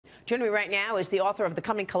Joining me right now is the author of The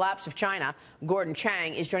Coming Collapse of China, Gordon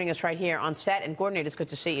Chang, is joining us right here on set. And Gordon, it's good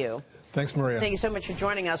to see you. Thanks, Maria. Thank you so much for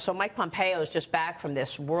joining us. So Mike Pompeo is just back from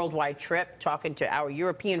this worldwide trip, talking to our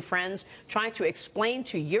European friends, trying to explain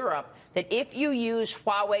to Europe that if you use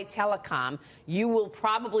Huawei Telecom, you will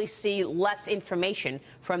probably see less information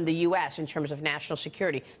from the U.S. in terms of national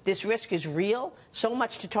security. This risk is real. So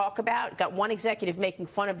much to talk about. Got one executive making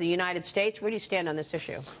fun of the United States. Where do you stand on this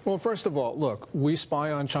issue? Well, first of all, look, we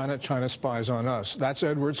spy on China. China spies on us. That's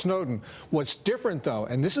Edward Snowden. What's different, though,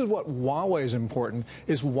 and this is what Huawei is important,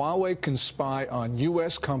 is Huawei can spy on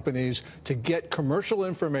U.S. companies to get commercial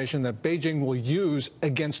information that Beijing will use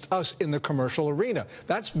against us in the commercial arena.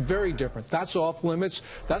 That's very different. That's off limits.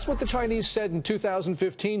 That's what the Chinese said in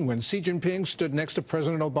 2015 when Xi Jinping stood next to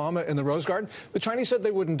President Obama in the Rose Garden. The Chinese said they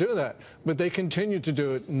wouldn't do that, but they continued to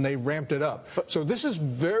do it, and they ramped it up. So this is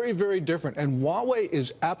very, very different. And Huawei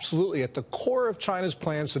is absolutely at the core of China's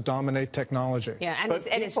plans to dominate technology. Yeah, and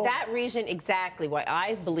it's that reason exactly why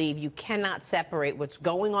I believe you cannot separate what's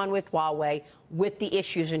going on with Huawei with the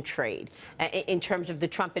issues in trade, in terms of the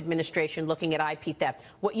Trump administration looking at IP theft.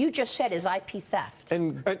 What you just said is IP theft.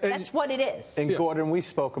 And that's what it is. And, Gordon, we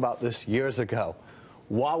spoke about this years ago.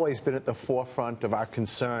 Huawei's been at the forefront of our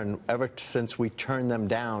concern ever since we turned them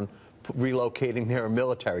down relocating their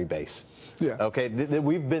military base. Yeah. Okay,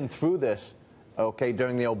 we've been through this. Okay,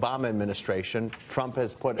 during the Obama administration, Trump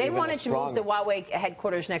has put. They wanted to move the Huawei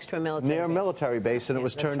headquarters next to a military base, and it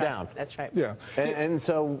was turned down. That's right. Yeah, and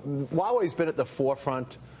so Huawei's been at the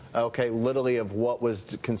forefront. Okay, literally of what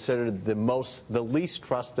was considered the least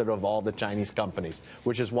trusted of all the Chinese companies,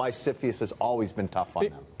 which is why CFIUS has always been tough on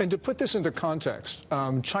them. And to put this into context,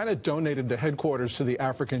 China donated the headquarters to the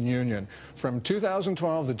African Union. From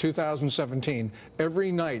 2012 to 2017,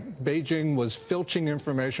 every night Beijing was filching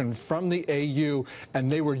information from the AU,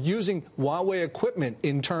 and they were using Huawei equipment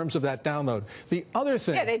in terms of that download. The other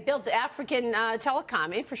thing... Yeah, they built the African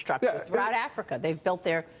telecom infrastructure throughout Africa. They've built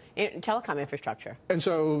their telecom infrastructure. And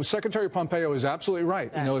so Secretary Pompeo is absolutely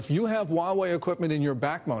right. You know, if you have Huawei equipment in your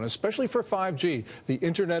backbone, especially for 5G, the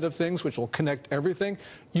Internet of Things, which will connect everything,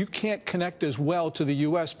 you can't connect as well to the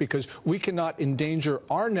U.S. because we cannot endanger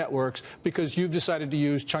our networks because you've decided to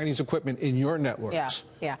use Chinese equipment in your networks. Yeah,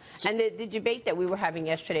 yeah. So, and the debate that we were having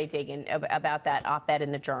yesterday, Dagan, about that op-ed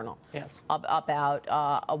in the Journal, about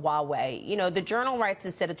Huawei. You know, the Journal writes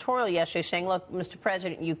this editorial yesterday saying, look, Mr.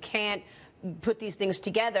 President, you can't put these things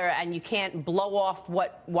together, and you can't blow off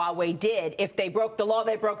what Huawei did. If they broke the law,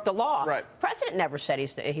 they broke the law. Right. The president never said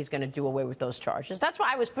he's going to do away with those charges. That's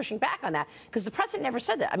why I was pushing back on that, because the president never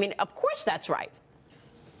said that. I mean, of course that's right.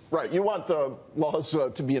 Right. You want the laws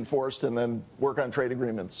to be enforced and then work on trade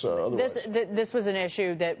agreements otherwise. This was an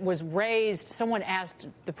issue that was raised. Someone asked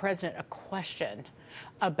the president a question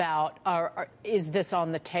about, is this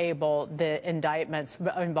on the table, the indictments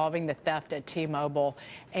involving the theft at T-Mobile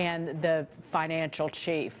and the financial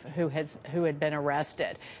chief who had been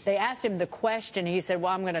arrested. They asked him the question. He said,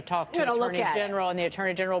 well, I'm going to talk to Attorney General and the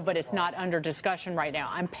Attorney General, but it's not under discussion right now.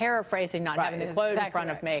 I'm paraphrasing, not having the quote in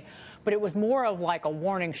front of me. But it was more of like a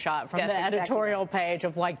warning shot from the editorial page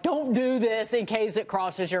of like, don't do this in case it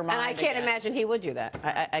crosses your mind. And I can't imagine he would do that.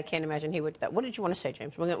 I can't imagine he would do that. What did you want to say,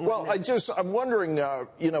 James? Well, I'm wondering,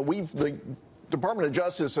 you know, the Department of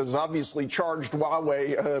Justice has obviously charged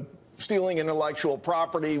Huawei stealing intellectual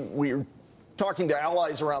property. We're talking to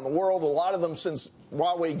allies around the world. A lot of them, since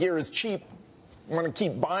Huawei gear is cheap, want to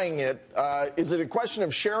keep buying it. Is it a question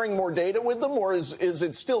of sharing more data with them, or is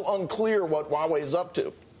it still unclear what Huawei is up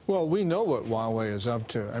to? Well, we know what Huawei is up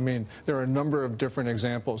to. I mean, there are a number of different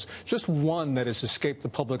examples. Just one that has escaped the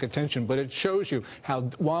public attention, but it shows you how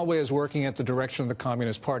Huawei is working at the direction of the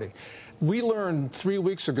Communist Party. We learned 3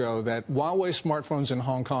 weeks ago that Huawei smartphones in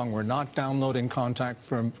Hong Kong were not downloading content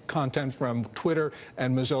from Twitter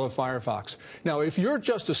and Mozilla Firefox. Now, if you're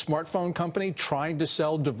just a smartphone company trying to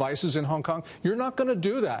sell devices in Hong Kong, you're not going to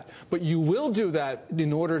do that. But you will do that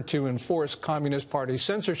in order to enforce Communist Party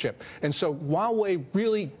censorship. And so Huawei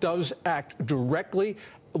really does act directly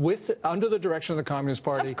under the direction of the Communist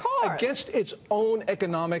Party against its own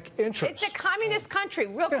economic interests. It's a communist country.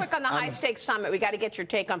 Real quick on the high-stakes summit, we got to get your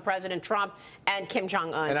take on President Trump and Kim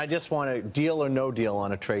Jong-un. And I just want a deal or no deal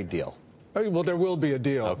on a trade deal. Well, there will be a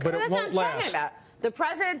deal, but it won't last. That's what I'm talking about. The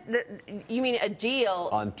president, you mean a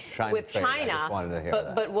deal with China,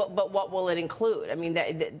 but what will it include? I mean,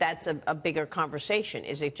 that's a bigger conversation.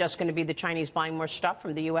 Is it just going to be the Chinese buying more stuff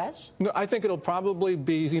from the U.S.? No, I think it'll probably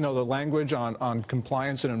be, you know, the language on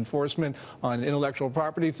compliance and enforcement, on intellectual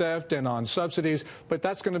property theft and on subsidies, but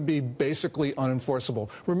that's going to be basically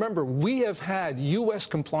unenforceable. Remember, we have had U.S.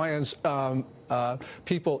 compliance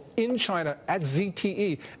people in China at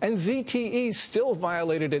ZTE. And ZTE still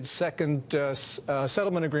violated its second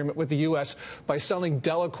settlement agreement with the U.S. by selling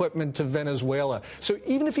Dell equipment to Venezuela. So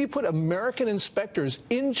even if you put American inspectors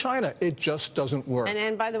in China, it just doesn't work.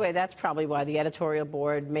 And by the way, that's probably why the editorial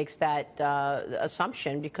board makes that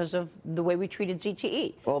assumption, because of the way we treated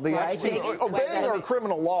ZTE. Well, the FCC, obeying our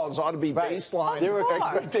criminal laws ought to be baseline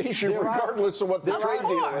expectation, regardless of what the trade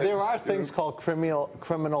deal is. There are things called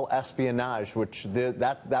criminal espionage, which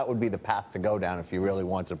that would be the path to go down if you really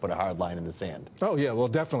wanted to put a hard line in the sand. Oh, yeah, well,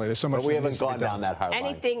 definitely. There's so much. But we haven't gone down that hard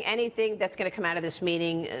line. Anything that's going to come out of this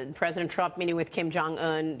meeting, President Trump meeting with Kim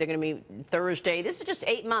Jong-un, they're going to meet Thursday. This is just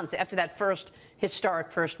 8 months after that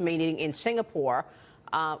historic first meeting in Singapore.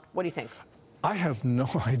 What do you think? I have no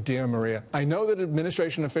idea, Maria. I know that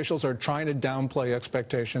administration officials are trying to downplay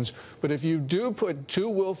expectations, but if you do put two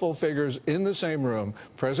willful figures in the same room,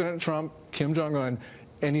 President Trump, Kim Jong-un,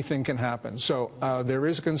 anything can happen. So there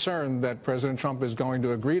is concern that President Trump is going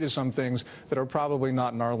to agree to some things that are probably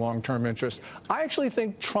not in our long-term interest. I actually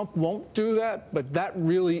think Trump won't do that, but that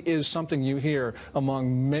really is something you hear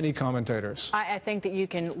among many commentators. I think that you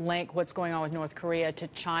can link what's going on with North Korea to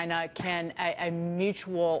China. Can a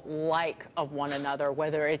mutual like of one another,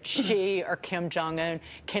 whether it's Xi or Kim Jong-un,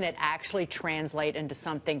 can it actually translate into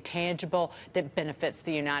something tangible that benefits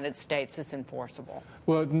the United States that's enforceable?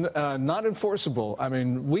 Well, not enforceable. I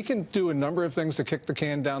mean, we can do a number of things to kick the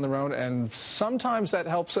can down the road, and sometimes that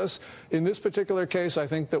helps us. In this particular case, I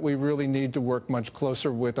think that we really need to work much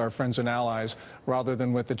closer with our friends and allies rather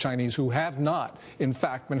than with the Chinese, who have not, in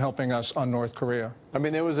fact, been helping us on North Korea. I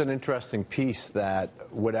mean, there was an interesting piece that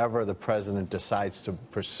whatever the president decides to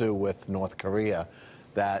pursue with North Korea,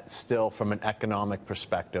 that still, from an economic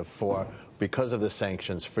perspective, because of the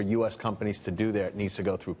sanctions, for U.S. companies to do that, it needs to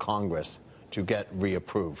go through Congress to get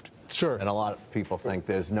reapproved. Sure. And a lot of people think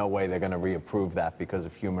there's no way they're going to reapprove that because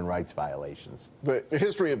of human rights violations. The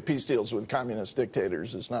history of peace deals with communist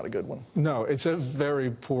dictators is not a good one. No, it's a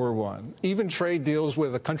very poor one. Even trade deals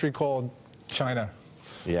with a country called China.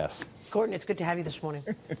 Yes. Gordon, it's good to have you this morning.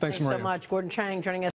 Thanks, Maria. So much. Gordon Chang joining us.